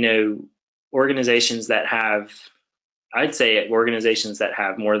 organizations that have, I'd say organizations that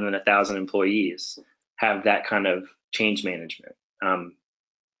have more than 1,000 employees have that kind of change management.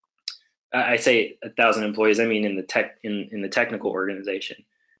 I say 1,000 employees, I mean in the technical organization,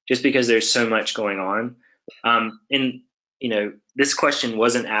 just because there's so much going on. And this question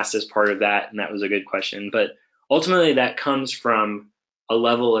wasn't asked as part of that, and that was a good question. But ultimately, that comes from a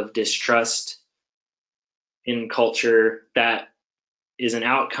level of distrust in culture that is an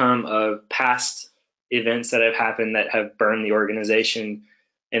outcome of past events that have happened that have burned the organization,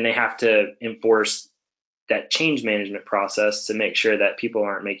 and they have to enforce that change management process to make sure that people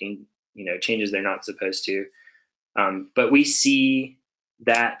aren't making changes they're not supposed to. But we see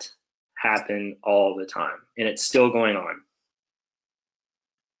that happen all the time, and it's still going on.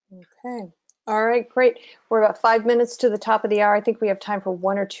 Okay. All right, great. We're about 5 minutes to the top of the hour. I think we have time for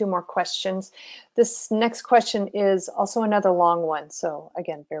 1 or 2 more questions. This next question is also another long one, so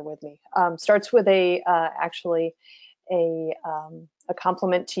again, bear with me. Starts with actually a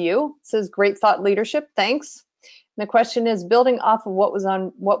compliment to you. It says, "Great thought leadership, thanks." And the question is, building off of what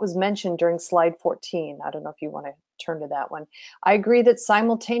was mentioned during slide 14. I don't know if you want to turn to that one. "I agree that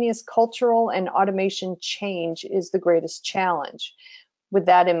simultaneous cultural and automation change is the greatest challenge. With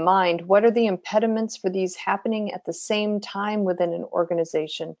that in mind, what are the impediments for these happening at the same time within an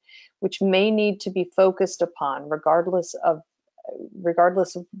organization, which may need to be focused upon, regardless of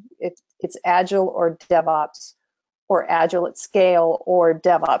if it's Agile or DevOps, or Agile at scale, or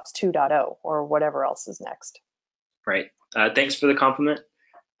DevOps 2.0, or whatever else is next?" Right. Thanks for the compliment.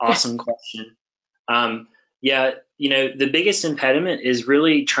 Awesome question. Yeah, the biggest impediment is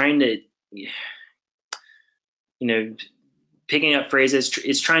really trying to, picking up phrases,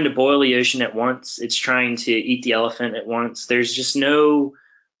 it's trying to boil the ocean at once. It's trying to eat the elephant at once. There's just no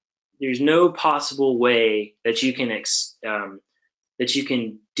possible way that you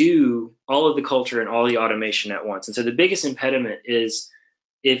can do all of the culture and all the automation at once. And so the biggest impediment is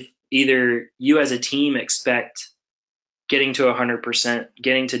if either you as a team expect getting to 100%,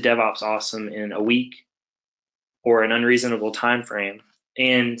 getting to DevOps awesome in a week or an unreasonable time frame,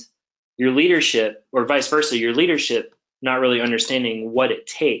 and your leadership, or vice versa, your leadership not really understanding what it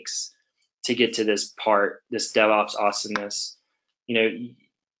takes to get to this DevOps awesomeness.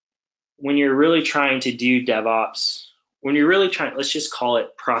 When you're really trying to do DevOps, let's just call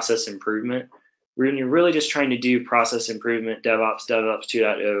it process improvement. When you're really just trying to do process improvement, DevOps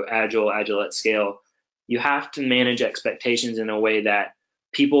 2.0, Agile at scale, you have to manage expectations in a way that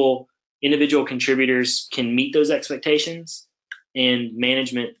individual contributors can meet those expectations, and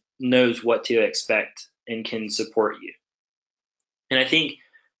management knows what to expect and can support you. And I think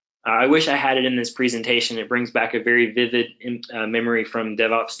I wish I had it in this presentation. It brings back a very vivid memory from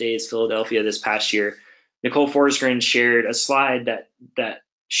DevOps Days Philadelphia this past year. Nicole Forsgren shared a slide that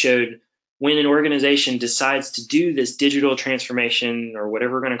showed when an organization decides to do this digital transformation, or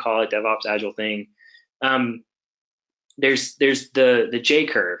whatever we're going to call it, DevOps Agile thing, there's the J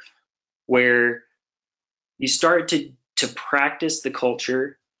curve, where you start to practice the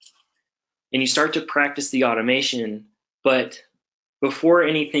culture and you start to practice the automation, but before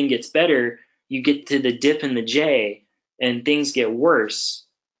anything gets better, you get to the dip in the J and things get worse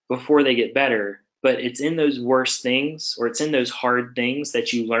before they get better. But it's in those worst things, or it's in those hard things,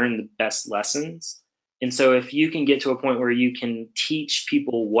 that you learn the best lessons. And so if you can get to a point where you can teach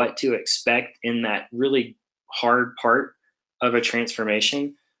people what to expect in that really hard part of a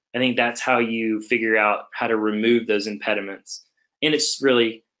transformation, I think that's how you figure out how to remove those impediments. And it's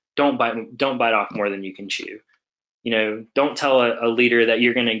really, don't bite off more than you can chew. Don't tell a leader that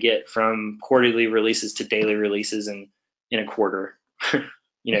you're going to get from quarterly releases to daily releases in a quarter.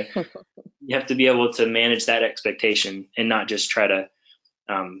 You have to be able to manage that expectation and not just try to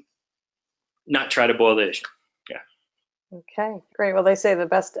boil the ocean. Yeah. Okay, great. Well, they say the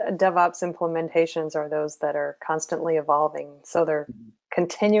best DevOps implementations are those that are constantly evolving. So they're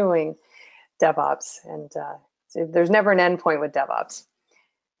continuing DevOps, and so there's never an end point with DevOps.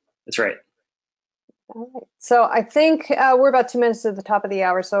 That's right. All right. So I think we're about 2 minutes to the top of the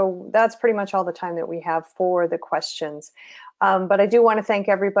hour. So that's pretty much all the time that we have for the questions. But I do want to thank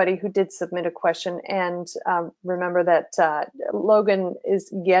everybody who did submit a question. And remember that Logan is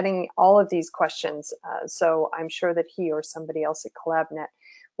getting all of these questions. So I'm sure that he or somebody else at CollabNet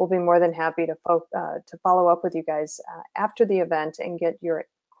will be more than happy to follow up with you guys after the event and get your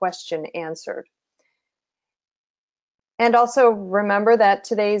question answered. And also remember that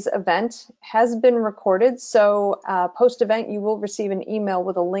today's event has been recorded, so post-event you will receive an email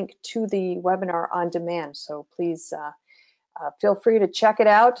with a link to the webinar on demand. So please feel free to check it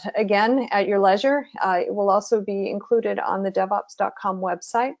out again at your leisure. It will also be included on the DevOps.com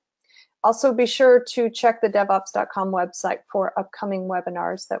website. Also be sure to check the DevOps.com website for upcoming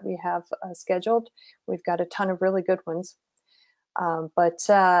webinars that we have scheduled. We've got a ton of really good ones. But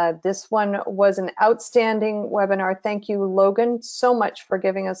this one was an outstanding webinar. Thank you, Logan, so much for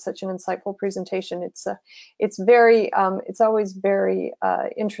giving us such an insightful presentation. It's always very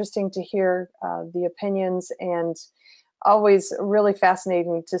interesting to hear the opinions, and always really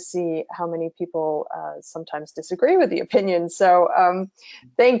fascinating to see how many people sometimes disagree with the opinions. So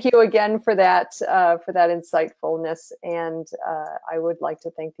thank you again for that insightfulness. And I would like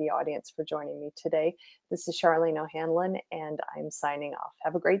to thank the audience for joining me today. This is Charlene O'Hanlon, and I'm signing off.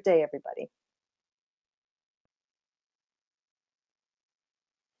 Have a great day, everybody.